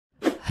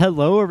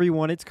Hello,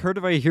 everyone. It's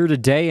Curtified here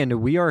today,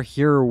 and we are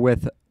here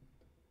with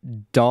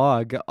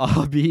Dog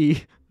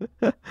Obby.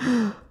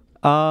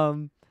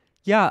 um,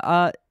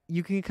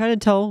 you can kind of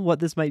tell what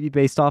this might be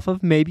based off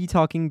of. Maybe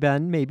Talking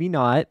Ben, maybe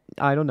not.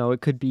 I don't know. It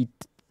could be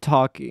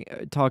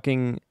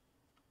talking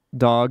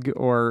dog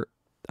or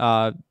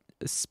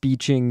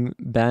speeching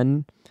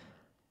Ben.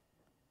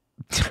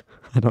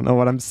 I don't know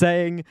what I'm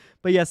saying,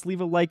 but yes, leave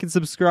a like and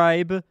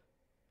subscribe.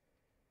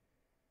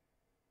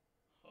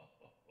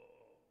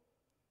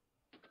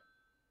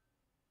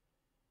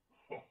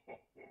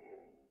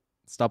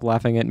 Stop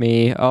laughing at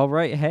me. All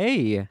right,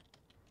 hey.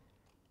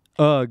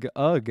 Ugh,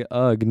 ugh,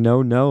 ugh.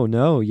 No, no,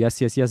 no.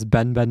 Yes, yes, yes.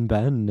 Ben, Ben,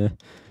 Ben.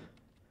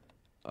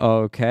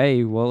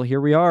 Okay, well,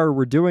 here we are.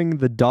 We're doing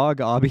the Dog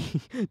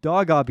Obby.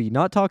 Dog Obby.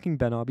 Not Talking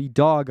Ben Obby.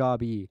 Dog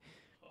Obby.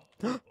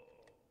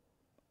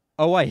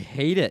 Oh, I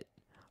hate it.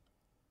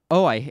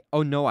 Oh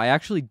no, I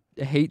actually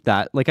hate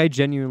that. Like, I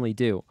genuinely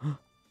do.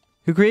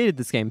 Who created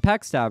this game?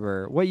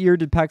 Packstabber. What year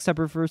did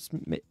Packstabber first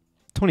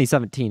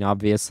 2017,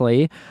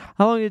 obviously.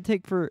 How long did it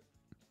take for...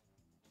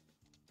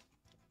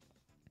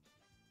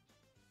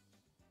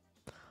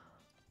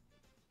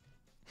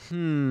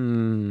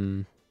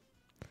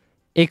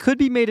 It could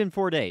be made in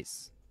 4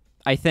 days,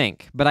 I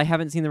think, but I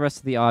haven't seen the rest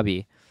of the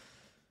obby.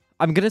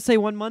 I'm going to say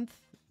 1 month.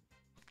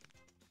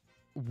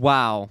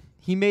 Wow.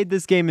 He made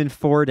this game in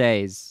 4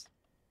 days.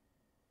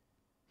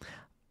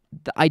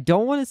 I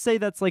don't want to say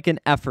that's like an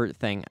effort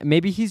thing.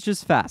 Maybe he's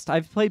just fast.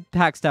 I've played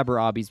Packstabber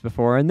obbies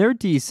before, and they're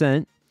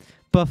decent.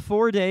 But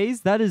 4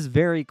 days? That is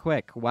very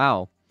quick.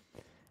 Wow.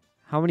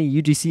 How many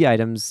UGC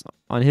items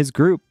on his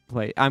group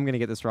play? I'm going to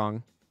get this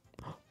wrong.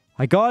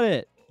 I got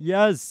it.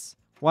 Yes.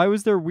 Why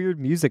was there weird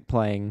music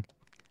playing?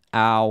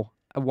 Ow.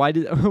 Why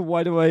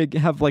do I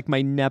have like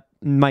my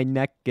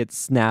neck gets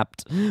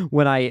snapped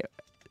when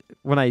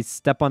I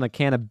step on a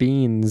can of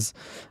beans?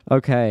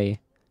 Okay.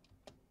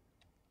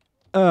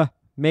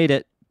 Made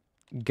it.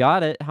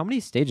 Got it. How many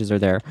stages are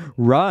there?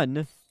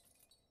 Run.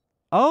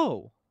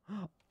 Oh.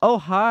 Oh,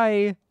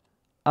 hi.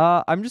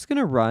 I'm just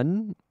gonna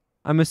run.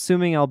 I'm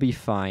assuming I'll be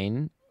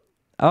fine.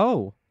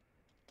 Oh.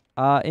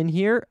 In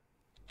here.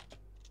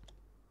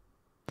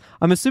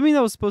 I'm assuming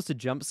that was supposed to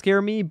jump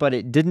scare me, but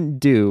it didn't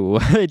do.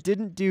 It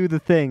didn't do the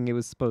thing it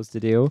was supposed to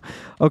do.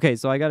 Okay,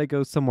 so I gotta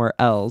go somewhere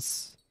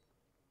else.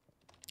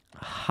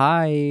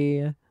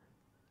 Hi.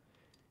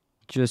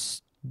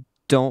 Just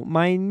don't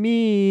mind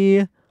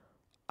me.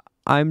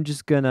 I'm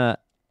just gonna...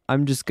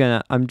 Okay,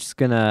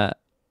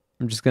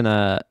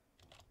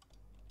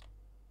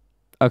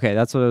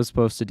 that's what I was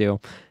supposed to do.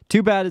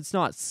 Too bad it's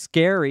not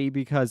scary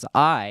because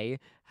I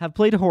have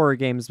played horror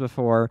games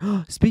before.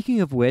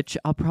 Speaking of which,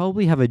 I'll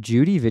probably have a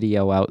Judy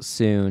video out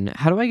soon.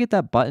 How do I get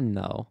that button,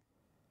 though?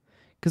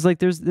 Because, like,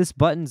 this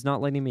button's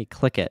not letting me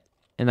click it.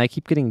 And I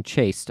keep getting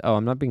chased. Oh,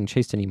 I'm not being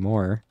chased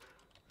anymore.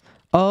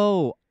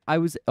 Oh,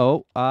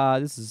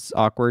 this is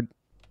awkward.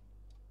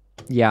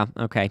 Yeah,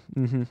 okay.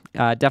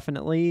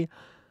 Definitely.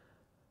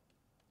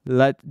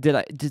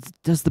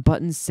 Does the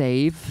button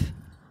save?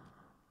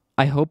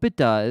 I hope it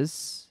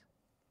does.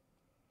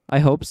 I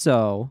hope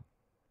so.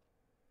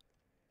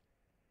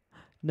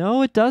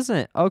 No, it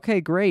doesn't. Okay,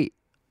 great.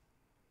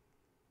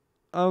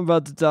 I'm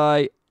about to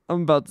die.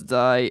 I'm about to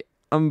die.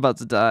 I'm about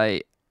to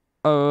die.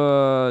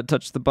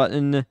 Touch the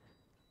button.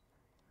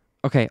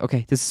 Okay,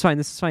 okay. This is fine.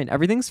 This is fine.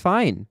 Everything's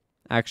fine,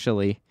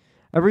 actually.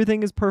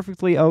 Everything is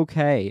perfectly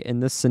okay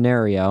in this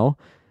scenario.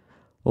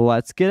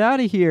 Let's get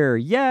out of here.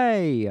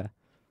 Yay!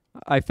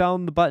 I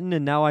found the button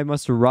and now I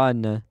must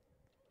run.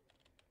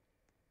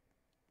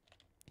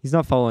 He's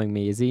not following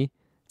me, is he?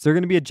 Is there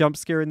going to be a jump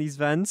scare in these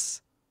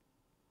vents?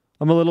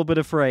 I'm a little bit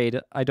afraid.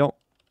 I don't...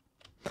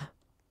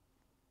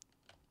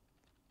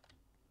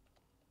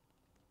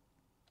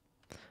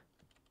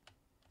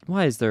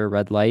 Why is there a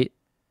red light?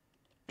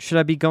 Should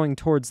I be going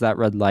towards that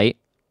red light?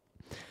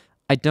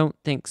 I don't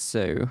think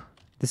so.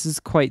 This is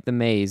quite the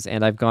maze,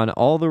 and I've gone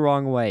all the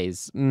wrong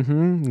ways.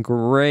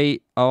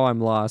 Great. Oh,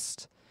 I'm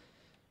lost.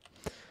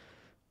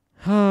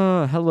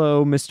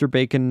 Hello, Mr.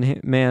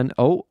 Bacon Man.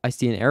 Oh, I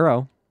see an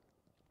arrow.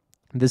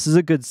 This is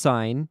a good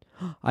sign.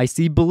 I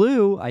see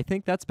blue. I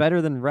think that's better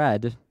than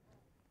red.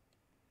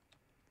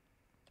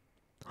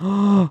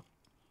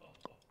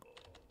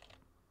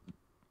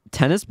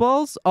 Tennis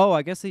balls? Oh,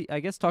 I guess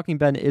Talking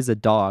Ben is a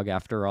dog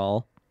after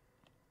all.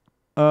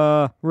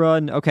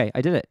 Run. Okay,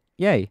 I did it.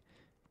 Yay.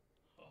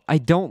 I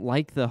don't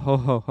like the ho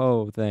ho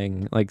ho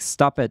thing. Like,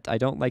 stop it. I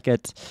don't like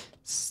it.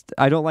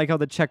 I don't like how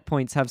the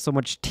checkpoints have so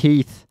much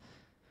teeth.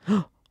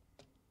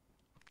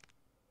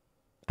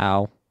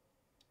 Ow.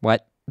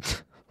 What?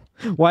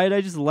 Why did I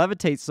just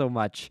levitate so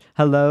much?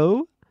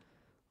 Hello?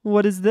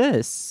 What is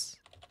this?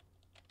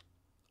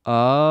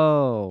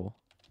 Oh.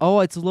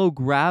 Oh, it's low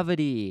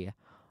gravity.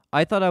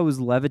 I thought I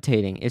was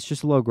levitating. It's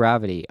just low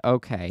gravity.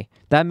 Okay.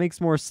 That makes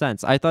more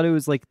sense. I thought it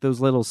was like those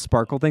little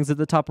sparkle things at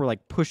the top were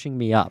like pushing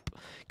me up.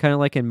 Kind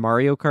of like in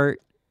Mario Kart.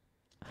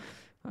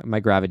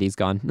 My gravity's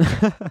gone.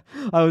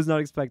 I was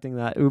not expecting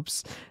that.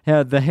 Oops.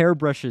 Yeah, the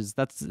hairbrushes.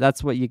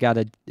 That's what you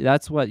gotta.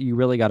 That's what you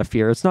really gotta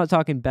fear. It's not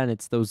talking Ben.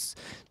 It's those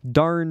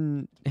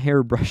darn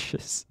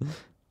hairbrushes.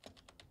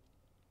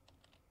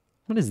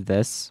 What is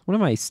this? What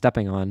am I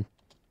stepping on?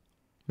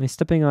 Am I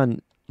stepping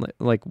on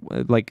like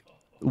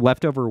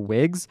leftover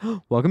wigs?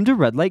 Welcome to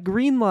red light,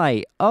 green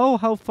light. Oh,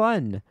 how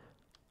fun!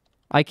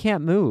 I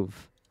can't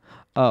move.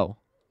 Oh.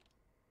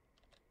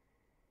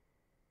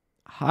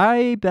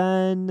 Hi,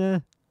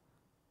 Ben.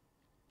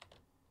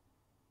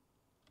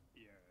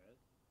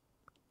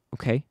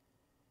 Okay.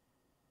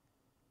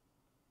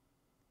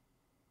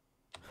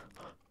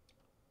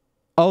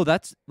 Oh,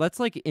 that's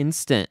like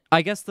instant.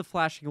 I guess the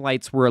flashing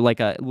lights were like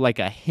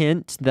a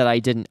hint that I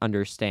didn't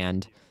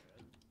understand.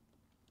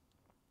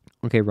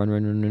 Okay, run,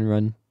 run, run, run,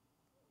 run.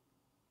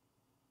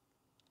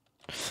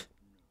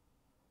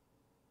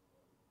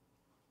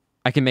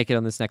 I can make it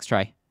on this next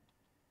try.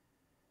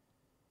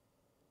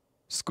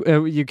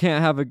 You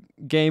can't have a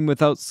game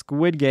without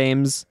Squid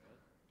Games.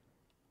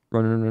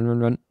 Run, run, run, run,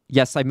 run.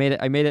 Yes, I made it.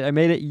 I made it. I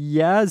made it.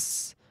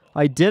 Yes,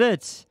 I did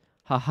it.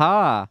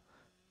 Haha.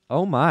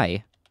 Oh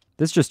my.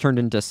 This just turned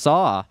into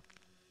Saw.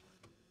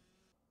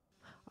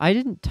 I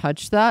didn't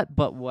touch that,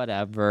 but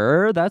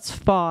whatever. That's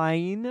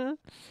fine.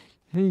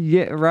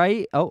 Yeah,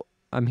 right? Oh,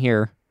 I'm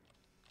here.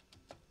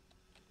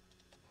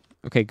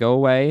 Okay, go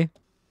away.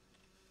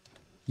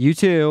 You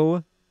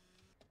too.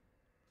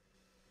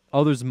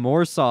 Oh, there's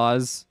more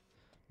saws.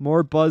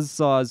 More buzz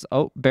saws.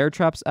 Oh, bear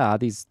traps. Ah,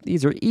 these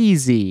are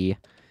easy.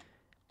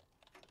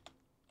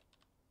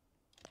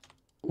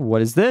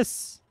 What is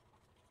this?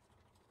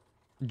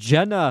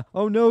 Jenna.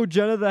 Oh no,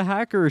 Jenna the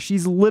hacker.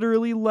 She's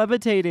literally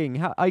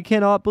levitating. I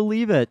cannot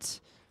believe it.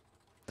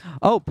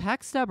 Oh,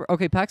 Packstabber.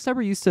 Okay,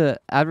 Packstabber used to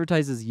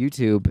advertise his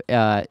YouTube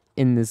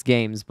in this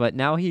games, but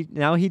now he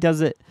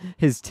does it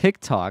his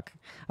TikTok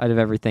out of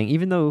everything.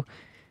 Even though,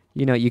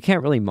 you know, you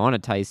can't really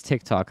monetize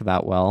TikTok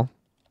that well.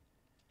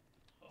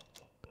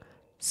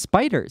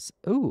 Spiders.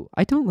 Ooh,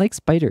 I don't like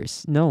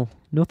spiders. No,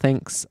 no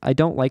thanks. I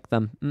don't like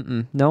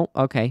them. No,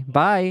 okay.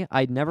 Bye.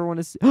 I never want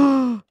to see.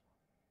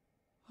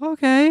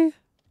 Okay.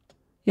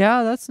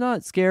 Yeah, that's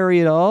not scary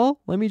at all.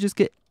 Let me just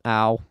get...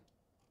 Ow.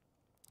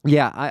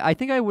 Yeah, I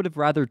think I would have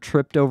rather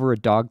tripped over a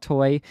dog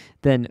toy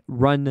than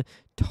run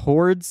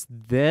towards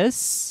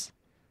this.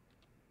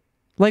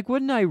 Like,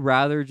 wouldn't I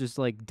rather just,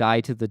 like, die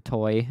to the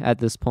toy at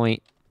this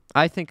point?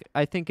 I think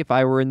if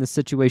I were in this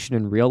situation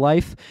in real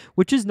life,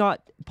 which is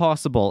not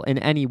possible in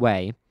any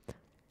way,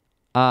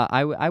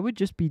 I would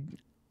just be...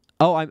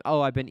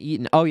 I've been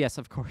eaten. Oh, yes,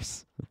 of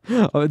course.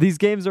 Oh, these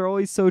games are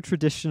always so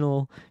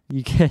traditional.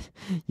 You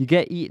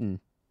get eaten.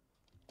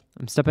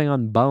 I'm stepping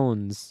on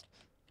bones.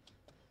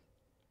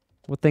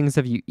 What things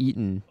have you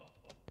eaten?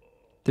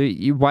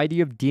 Why do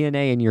you have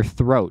DNA in your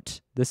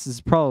throat? This is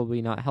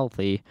probably not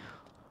healthy.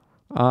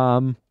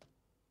 Oh,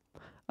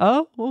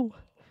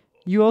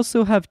 you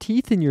also have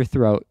teeth in your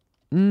throat.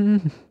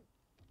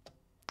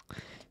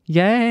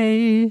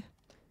 Yay.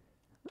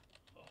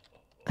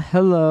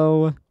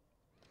 Hello.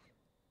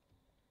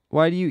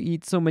 Why do you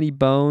eat so many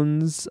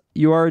bones?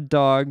 You are a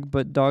dog,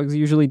 but dogs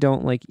usually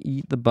don't, like,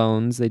 eat the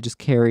bones. They just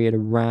carry it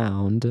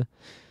around.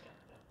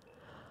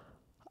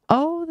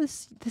 Oh,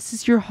 this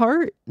is your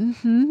heart?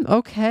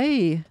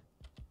 Okay.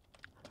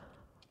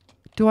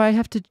 Do I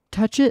have to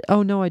touch it?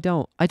 Oh, no, I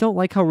don't. I don't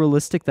like how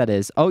realistic that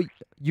is. Oh,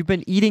 you've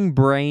been eating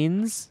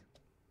brains?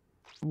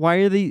 Why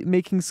are they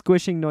making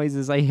squishing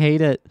noises? I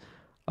hate it.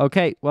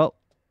 Okay, well,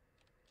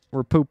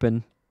 we're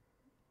pooping.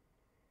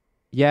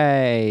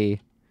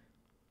 Yay.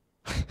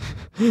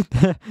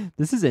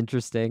 This is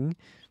interesting.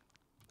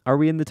 Are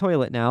we in the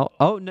toilet now?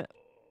 Oh, no.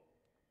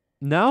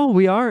 No,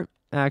 we aren't,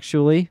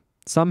 actually.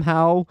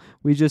 Somehow,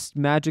 we just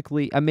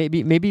magically...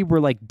 maybe we're,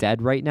 like,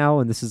 dead right now,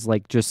 and this is,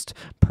 like, just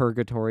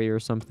purgatory or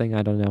something.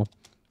 I don't know.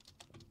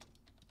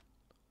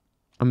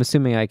 I'm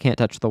assuming I can't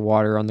touch the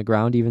water on the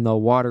ground, even though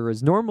water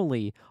is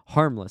normally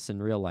harmless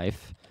in real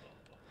life.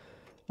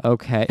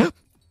 Okay.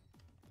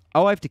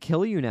 Oh, I have to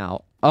kill you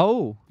now.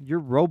 Oh, you're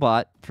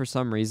robot for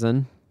some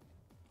reason.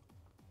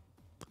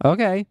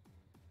 Okay.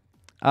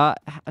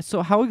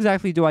 So how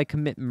exactly do I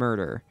commit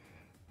murder?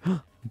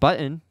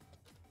 Button.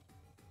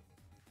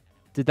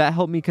 Did that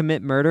help me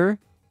commit murder?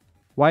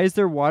 Why is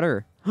there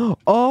water?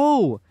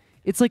 Oh,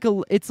 it's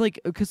like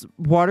because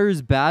water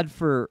is bad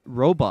for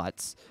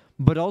robots,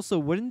 but also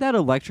wouldn't that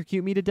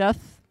electrocute me to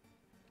death?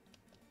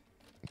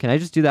 Can I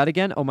just do that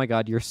again? Oh my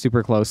god, you're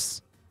super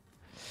close.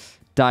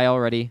 Die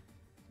already.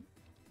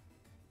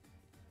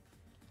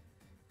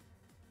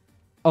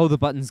 Oh, the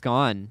button's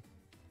gone.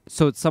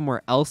 So it's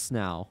somewhere else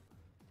now.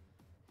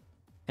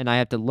 And I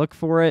have to look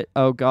for it.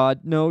 Oh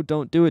god, no,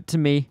 don't do it to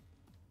me.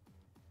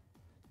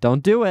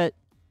 Don't do it.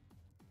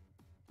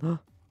 Oh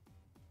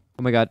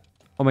my god.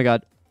 Oh my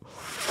god.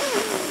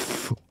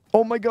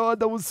 Oh my god,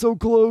 that was so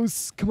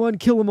close. Come on,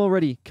 kill him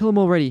already. Kill him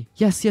already.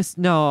 Yes, yes.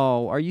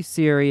 No, are you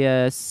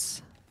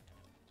serious?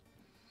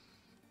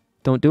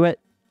 Don't do it.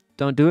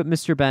 Don't do it,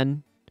 Mr.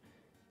 Ben.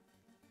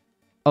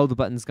 Oh, the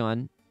button's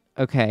gone.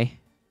 Okay.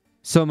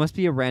 So it must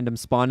be a random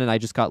spawn and I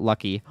just got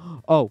lucky.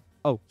 Oh,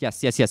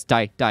 yes, yes, yes.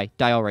 Die, die,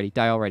 die already,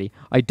 die already.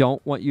 I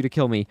don't want you to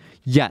kill me.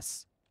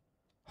 Yes.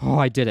 Oh,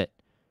 I did it.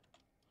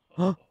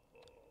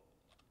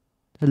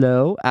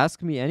 Hello?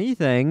 Ask me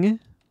anything.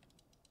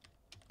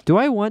 Do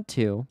I want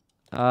to?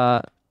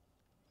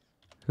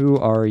 Who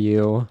are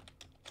you?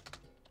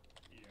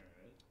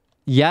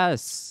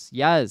 Yes,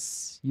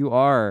 yes, you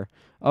are.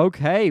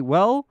 Okay,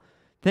 well,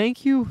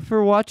 thank you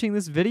for watching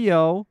this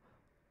video.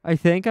 I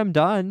think I'm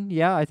done.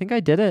 Yeah, I think I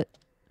did it.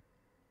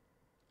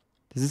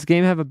 Does this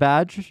game have a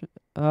badge?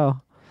 Oh.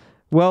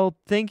 Well,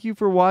 thank you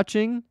for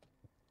watching.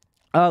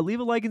 Leave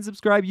a like and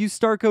subscribe. Use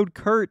star code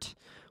Kurt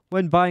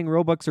when buying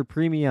Robux or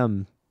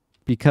Premium.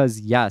 Because,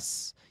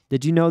 yes.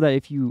 Did you know that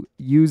if you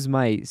use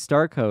my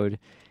star code,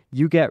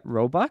 you get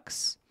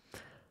Robux?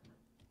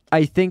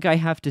 I think I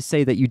have to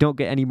say that you don't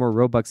get any more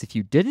Robux if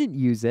you didn't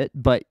use it,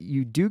 but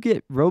you do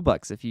get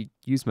Robux if you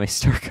use my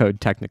star code,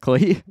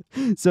 technically.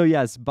 So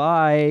yes,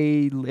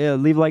 bye.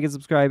 Leave a like and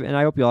subscribe, and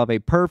I hope you all have a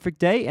perfect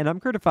day, and I'm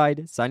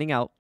Curtified, signing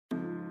out.